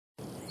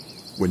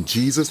When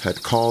Jesus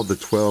had called the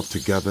 12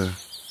 together,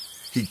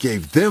 he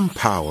gave them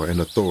power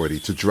and authority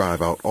to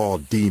drive out all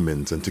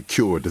demons and to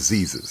cure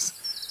diseases.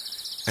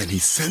 And he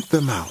sent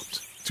them out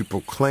to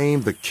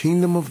proclaim the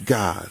kingdom of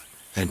God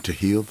and to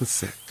heal the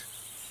sick.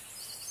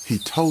 He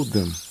told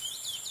them,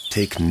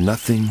 "Take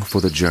nothing for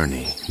the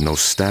journey, no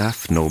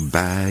staff, no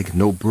bag,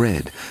 no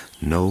bread,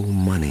 no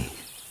money,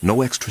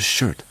 no extra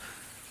shirt.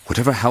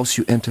 Whatever house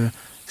you enter,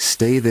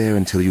 stay there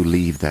until you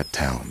leave that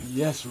town.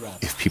 Yes, Rabbi.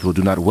 If people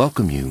do not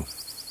welcome you,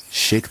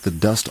 shake the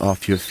dust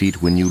off your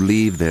feet when you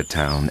leave their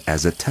town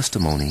as a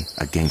testimony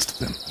against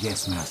them."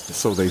 Yes, Master.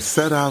 So they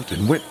set out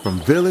and went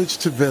from village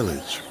to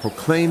village,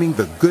 proclaiming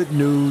the good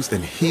news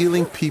and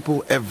healing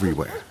people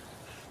everywhere.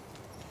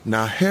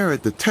 Now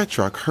Herod the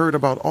tetrarch heard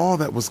about all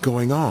that was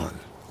going on,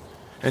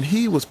 and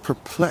he was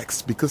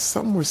perplexed because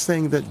some were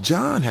saying that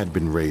John had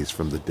been raised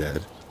from the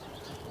dead,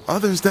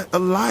 others that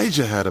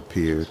Elijah had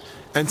appeared,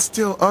 and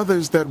still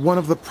others that one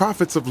of the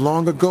prophets of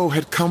long ago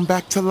had come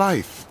back to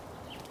life.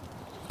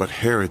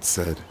 But Herod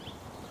said,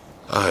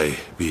 "I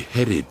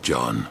beheaded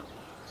John.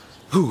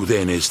 Who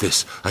then is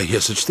this I hear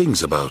such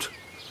things about?"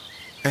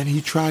 and he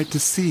tried to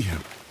see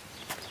him.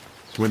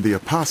 When the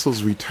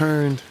apostles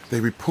returned, they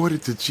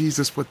reported to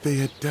Jesus what they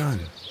had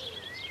done.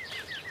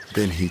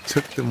 Then he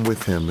took them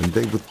with him, and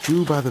they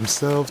withdrew by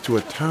themselves to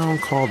a town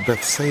called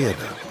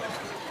Bethsaida.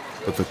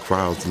 But the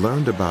crowds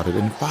learned about it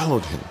and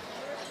followed him.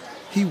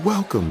 He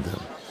welcomed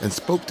them and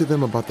spoke to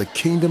them about the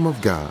kingdom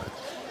of God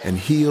and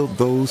healed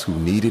those who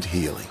needed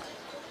healing.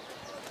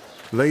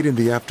 Late in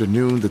the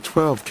afternoon, the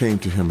 12 came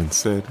to him and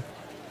said,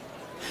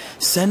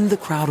 "Send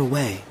the crowd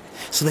away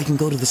so they can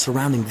go to the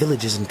surrounding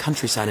villages and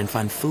countryside and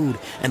find food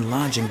and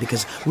lodging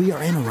because we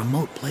are in a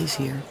remote place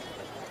here."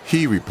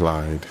 He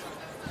replied,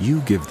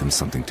 "You give them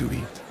something to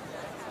eat."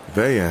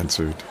 They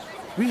answered,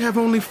 "We have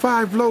only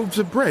 5 loaves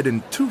of bread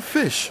and 2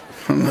 fish.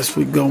 Unless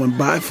we go and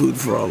buy food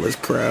for all this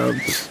crowd."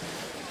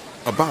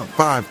 About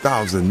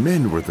 5,000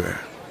 men were there.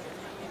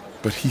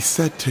 But he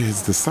said to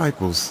his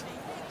disciples,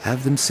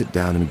 Have them sit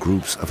down in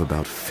groups of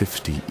about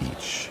 50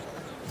 each.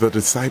 The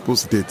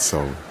disciples did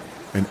so,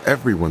 and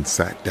everyone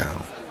sat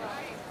down.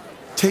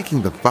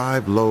 Taking the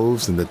 5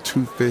 loaves and the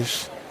 2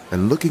 fish,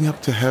 and looking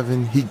up to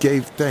heaven, he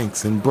gave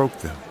thanks and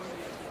broke them.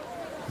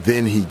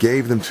 Then he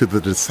gave them to the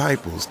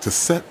disciples to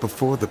set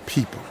before the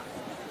people.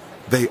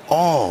 They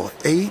all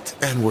ate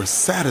and were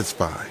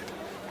satisfied.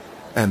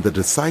 And the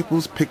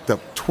disciples picked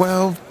up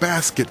 12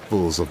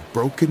 basketfuls of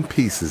broken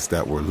pieces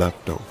that were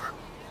left over.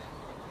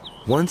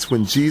 Once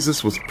when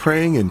Jesus was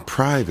praying in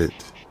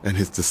private and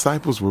his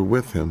disciples were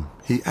with him,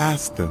 he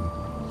asked them,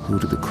 "Who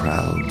do the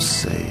crowds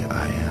say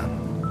I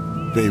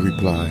am?" They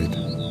replied,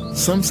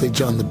 "Some say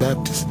John the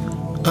Baptist,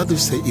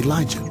 others say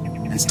Elijah,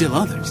 and still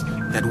others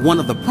that one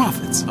of the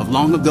prophets of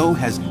long ago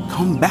has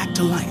come back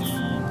to life."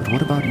 "But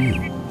what about you?"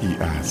 he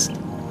asked.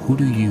 "Who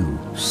do you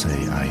say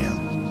I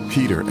am?"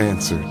 Peter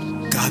answered,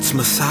 God's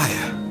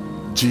Messiah."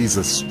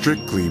 Jesus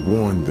strictly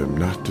warned them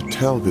not to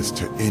tell this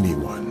to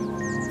anyone,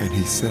 and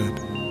he said,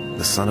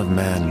 "The Son of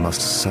Man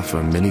must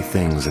suffer many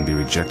things and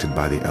be rejected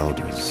by the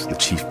elders,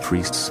 the chief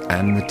priests,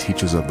 and the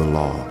teachers of the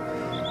law,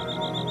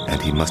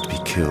 and he must be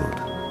killed,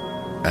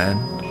 and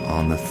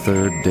on the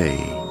 3rd day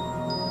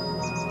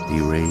be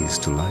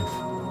raised to life."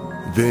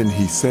 Then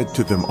he said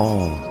to them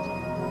all,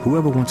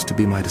 "Whoever wants to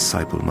be my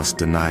disciple must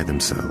deny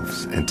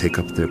themselves and take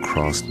up their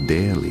cross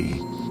daily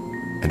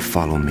and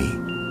follow me.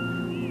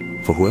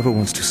 For whoever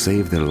wants to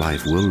save their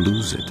life will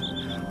lose it,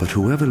 but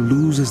whoever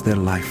loses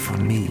their life for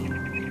me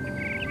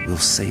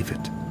will save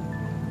it.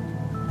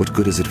 What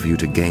good is it for you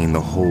to gain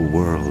the whole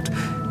world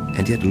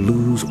and yet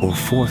lose or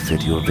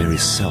forfeit your very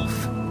self?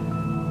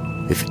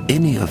 If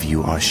any of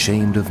you are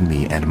ashamed of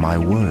me and my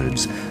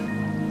words,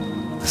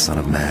 the Son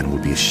of Man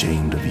will be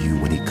ashamed of you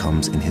when he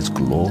comes in his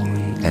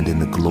glory and in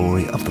the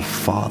glory of the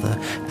Father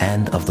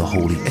and of the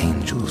holy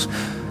angels.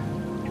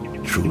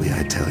 Truly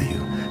I tell you,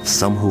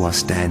 some who are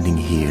standing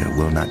here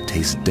will not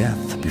taste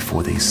death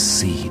before they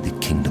see the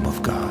kingdom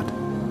of God."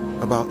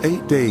 About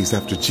 8 days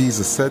after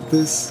Jesus said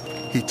this,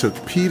 he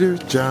took Peter,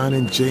 John,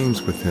 and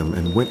James with him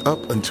and went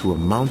up unto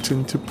a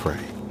mountain to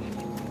pray.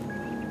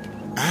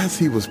 As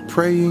he was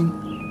praying,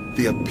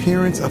 the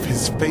appearance of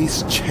his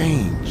face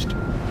changed,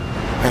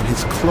 and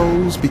his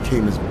clothes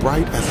became as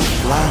bright as a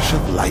flash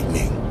of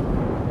lightning.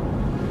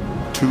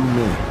 2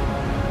 men,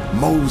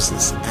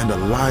 Moses and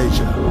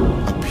Elijah,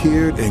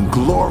 appeared in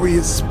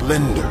glorious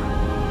splendor,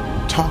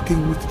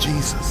 talking with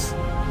Jesus.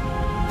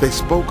 They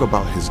spoke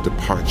about his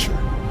departure,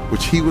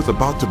 which he was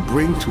about to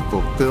bring to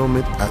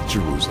fulfillment at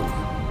Jerusalem.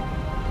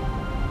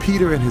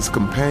 Peter and his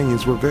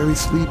companions were very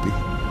sleepy,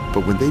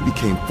 but when they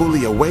became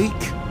fully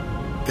awake,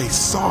 they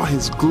saw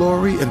his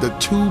glory and the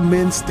 2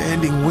 men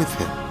standing with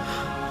him.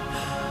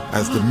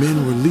 As the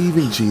men were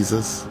leaving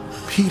Jesus,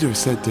 Peter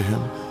said to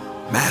him,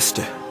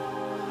 "Master,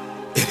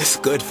 it is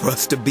good for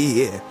us to be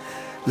here.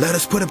 Let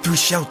us put up 3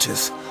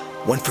 shelters,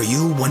 one for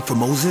you, one for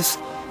Moses,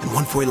 and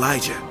one for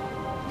Elijah."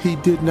 He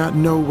did not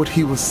know what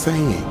he was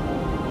saying.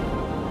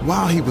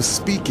 While he was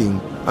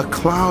speaking, a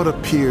cloud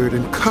appeared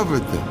and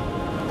covered them,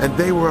 and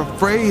they were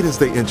afraid as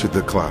they entered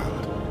the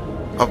cloud.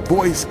 a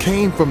voice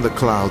came from the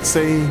cloud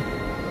saying,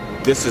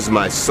 "This is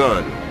my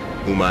son,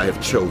 whom I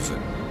have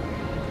chosen.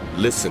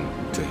 Listen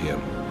to him."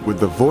 When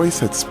the voice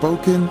had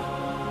spoken,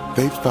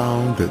 they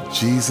found that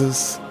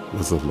Jesus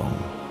was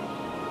alone.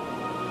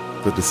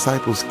 The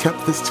disciples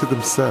kept this to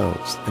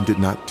themselves and did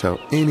not tell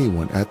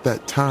anyone at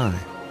that time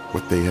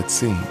what they had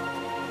seen.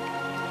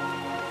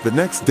 The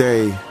next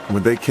day,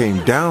 when they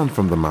came down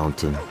from the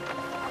mountain,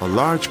 a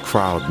large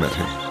crowd met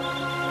him.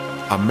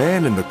 A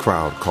man in the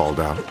crowd called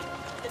out,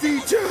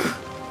 "Teacher,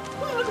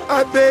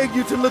 I beg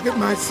you to look at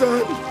my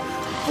son,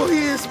 for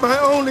he is my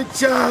only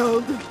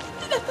child.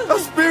 A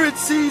spirit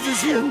seizes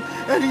him,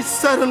 and he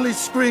suddenly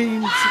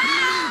screams.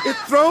 It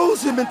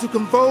throws him into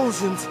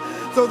convulsions,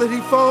 so that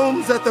he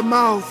foams at the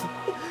mouth.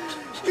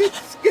 It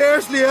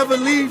scarcely ever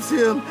leaves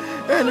him,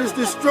 and is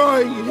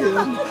destroying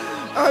him.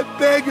 I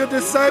beg your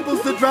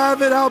disciples to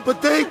drive it out,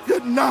 but they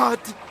could not."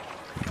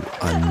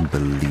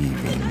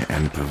 Unbelieving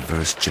and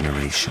perverse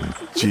generation,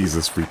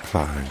 Jesus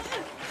replied,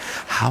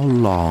 how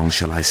long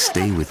shall I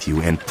stay with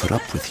you and put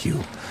up with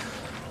you?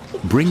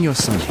 Bring your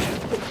son here.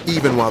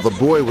 Even while the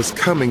boy was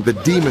coming, the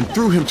demon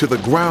threw him to the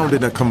ground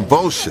in a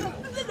convulsion.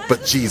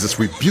 But Jesus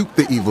rebuked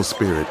the evil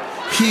spirit,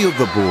 healed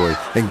the boy,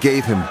 and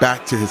gave him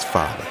back to his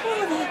father.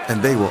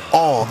 And they were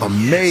all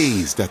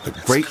amazed at the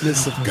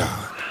greatness of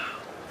God.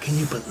 Can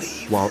you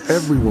believe? While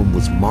everyone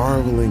was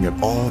marveling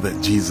at all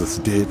that Jesus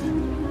did,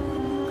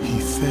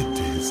 he said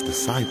to his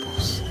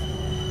disciples,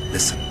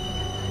 Listen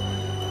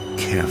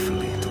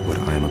carefully to what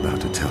I am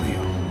about to tell you.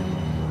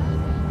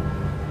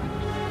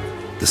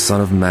 The Son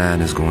of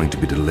Man is going to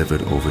be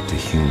delivered over to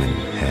human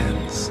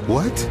hands.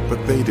 "What?"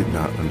 But they did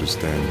not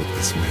understand what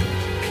this meant.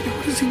 Peter,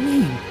 what does he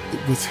mean?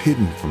 It was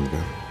hidden from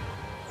them,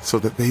 so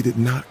that they did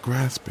not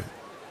grasp it.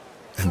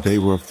 And they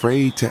were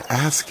afraid to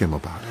ask him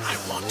about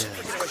it.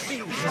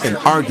 An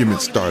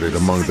argument started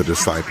among the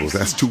disciples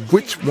as to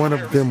which one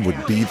of them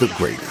would be the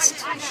greatest.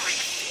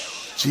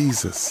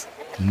 Jesus,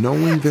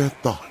 knowing their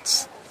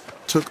thoughts,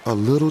 took a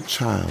little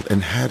child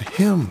and had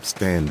him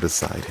stand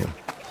beside him.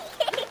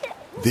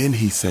 Then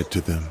he said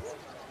to them,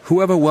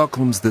 Whoever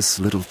welcomes this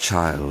little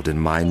child in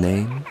my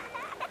name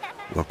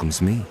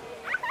welcomes me.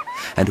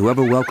 And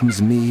whoever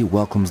welcomes me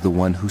welcomes the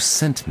one who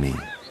sent me.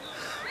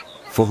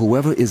 For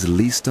whoever is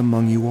least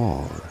among you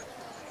all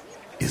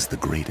is the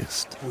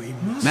greatest.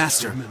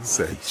 Master,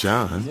 said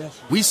John,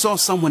 we saw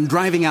someone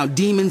driving out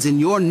demons in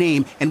your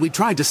name, and we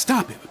tried to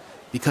stop him,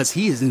 because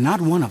he is not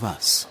one of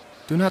us.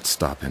 Do not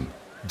stop him,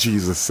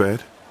 Jesus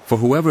said, for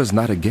whoever is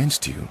not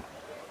against you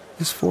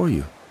is for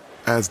you.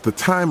 As the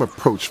time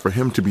approached for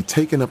him to be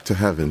taken up to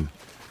heaven,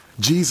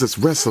 Jesus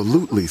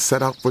resolutely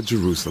set out for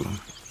Jerusalem.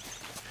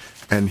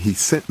 And he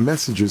sent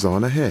messengers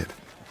on ahead,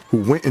 who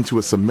went into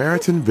a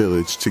Samaritan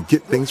village to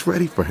get things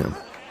ready for him.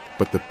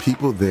 But the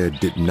people there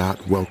did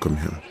not welcome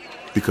him,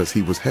 because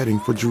he was heading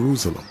for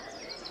Jerusalem.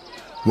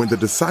 When the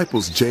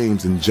disciples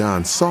James and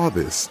John saw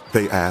this,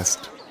 they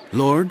asked,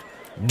 Lord,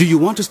 do you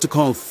want us to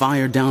call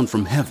fire down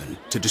from heaven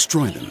to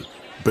destroy them?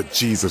 But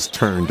Jesus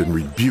turned and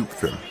rebuked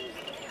them.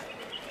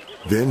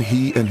 Then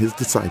he and his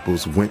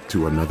disciples went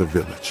to another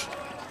village.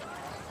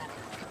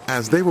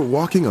 As they were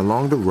walking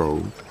along the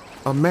road,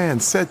 a man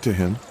said to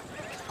him,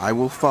 I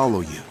will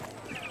follow you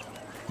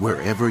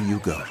wherever you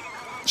go.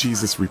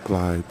 Jesus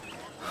replied,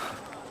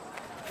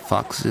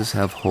 Foxes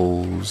have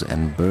holes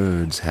and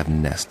birds have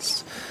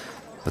nests,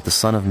 but the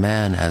Son of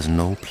Man has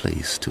no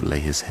place to lay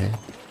his head.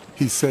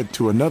 He said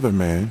to another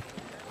man,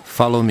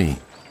 Follow me.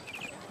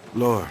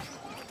 Lord,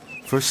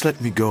 first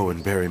let me go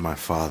and bury my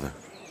father.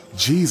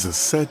 Jesus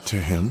said to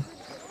him,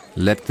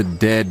 Let the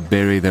dead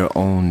bury their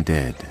own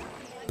dead,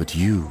 but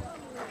you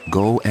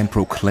go and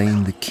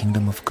proclaim the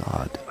kingdom of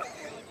God.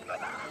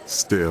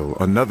 Still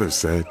another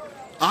said,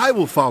 I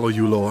will follow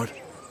you, Lord.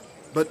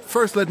 But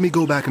first let me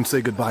go back and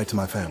say goodbye to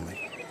my family.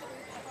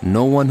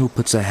 No one who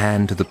puts a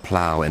hand to the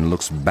plow and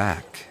looks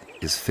back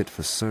is fit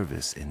for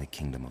service in the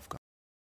kingdom of God.